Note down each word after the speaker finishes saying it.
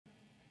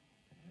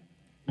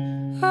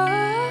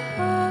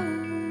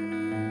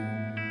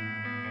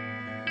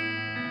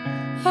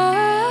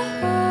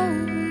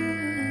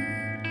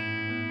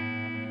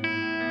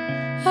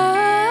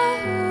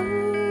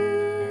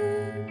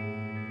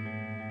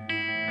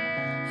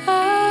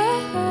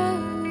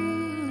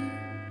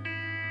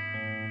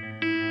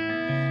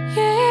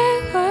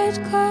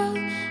Call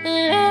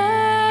and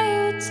I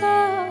would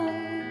talk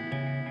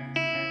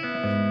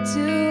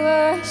to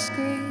a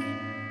screen.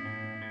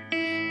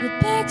 The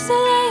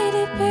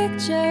pixelated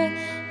picture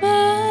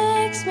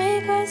makes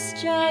me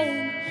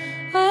question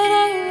what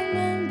I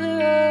remember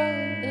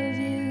of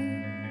you.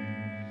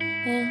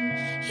 And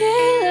you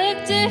look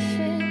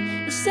different.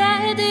 You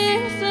said the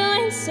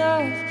influence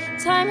of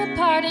time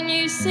apart and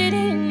you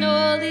sitting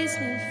all these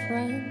new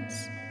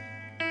friends.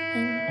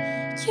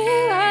 And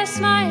you are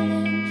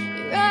smiling,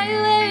 you're right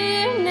where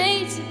you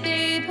need to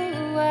be, but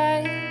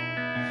why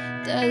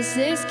does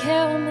this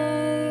kill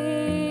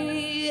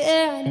me?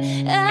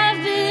 And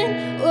I've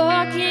been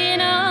walking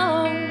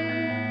on,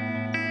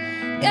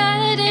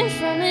 guiding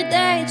from the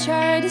day,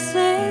 try to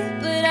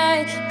sleep, but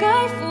I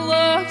go for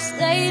walks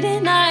late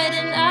at night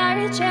and I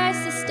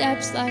retrace the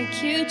steps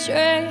like you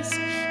traced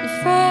the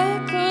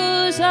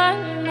freckles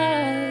on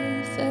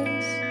my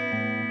face.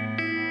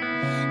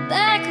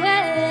 Back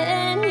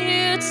when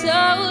you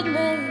told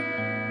me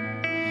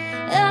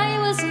I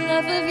was the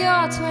love of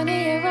your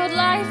 20-year-old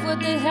life, what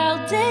the hell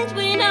did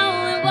we know?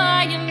 And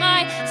why am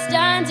I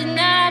standing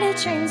at a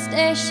train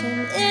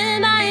station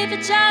in my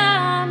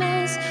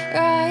pyjamas,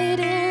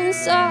 writing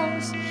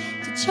songs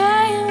to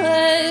try and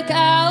work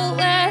out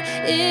where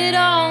it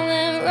all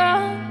went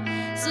wrong?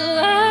 So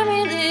I'm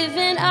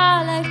reliving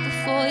our life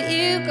before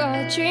you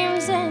got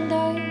dreams, and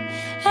I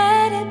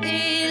had to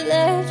be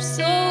left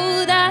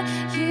so that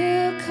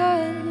you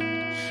could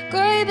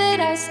grow, but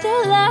I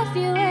still love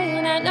you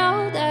and I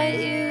know that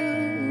you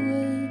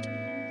would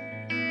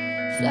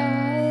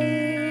fly.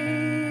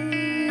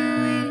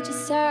 We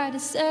just had to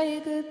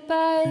say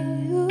goodbye.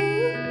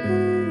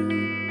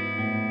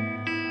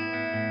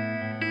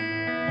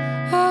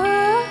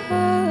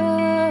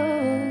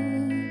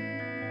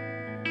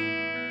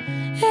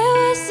 It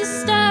was the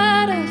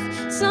start of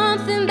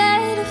something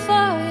better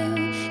for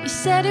you. You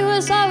said it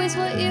was always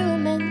what you were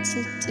meant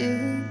to do,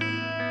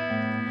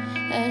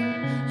 and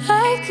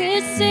I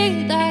could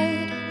see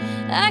that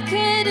I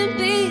couldn't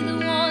be the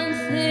one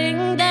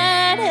thing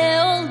that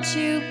held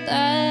you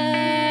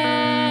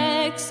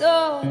back.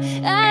 So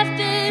I've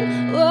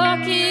been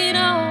walking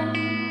on,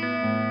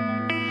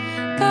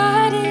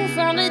 guiding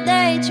from the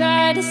day,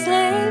 try to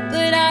sleep,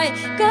 but I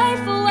go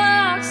for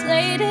walks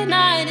late at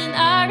night and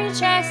I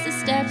retrace the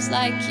steps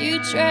like you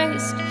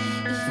traced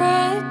the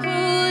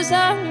freckles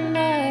on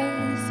my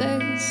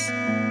face.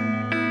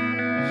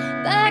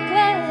 Back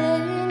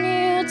when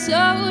you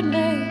told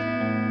me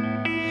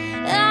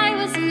I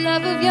was the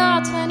love of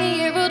your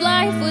 20-year-old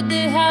life, what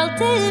the hell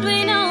did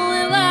we know?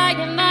 And why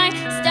am I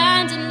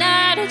standing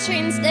at a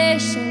train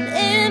station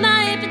in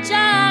my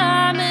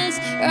pyjamas,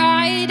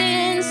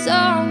 writing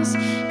songs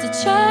to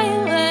try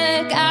and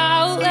work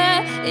out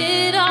where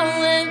it all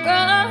went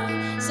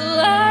wrong? So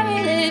I'm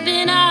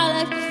reliving our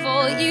life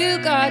before you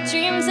got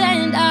dreams,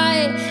 and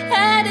I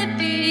had to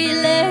be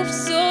left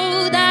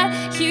so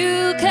that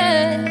you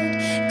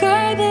could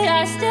go, but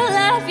I still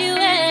love you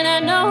and I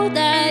know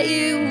that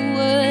you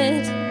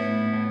would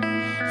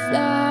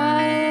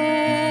fly.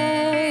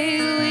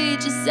 We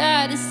just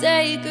had to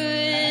say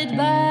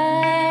goodbye.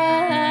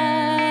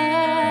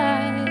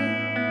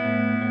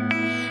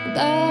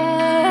 Bye.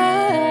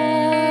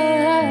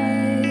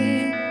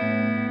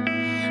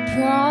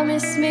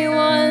 Promise me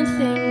one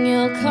thing,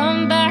 you'll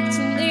come back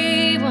to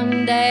me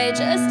one day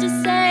just to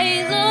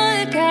say,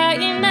 look how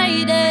you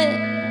made it.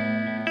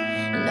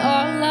 And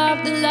all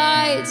of the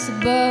lights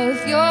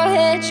above your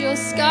head, your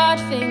scarred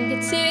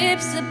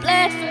fingertips that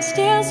bled from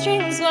steel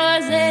strings,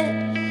 was it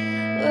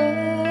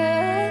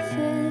worth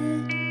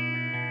it?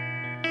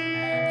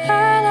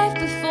 Our life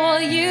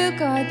before you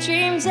got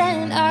dreams,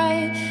 and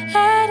I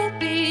had to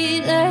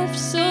be left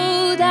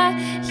so that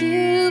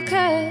you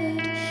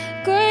could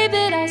grow,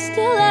 but I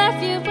still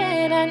love you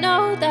and I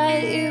know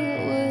that you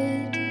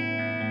would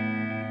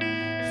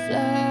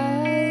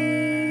fly.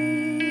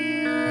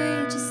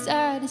 We just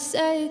had to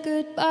say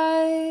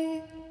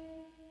goodbye.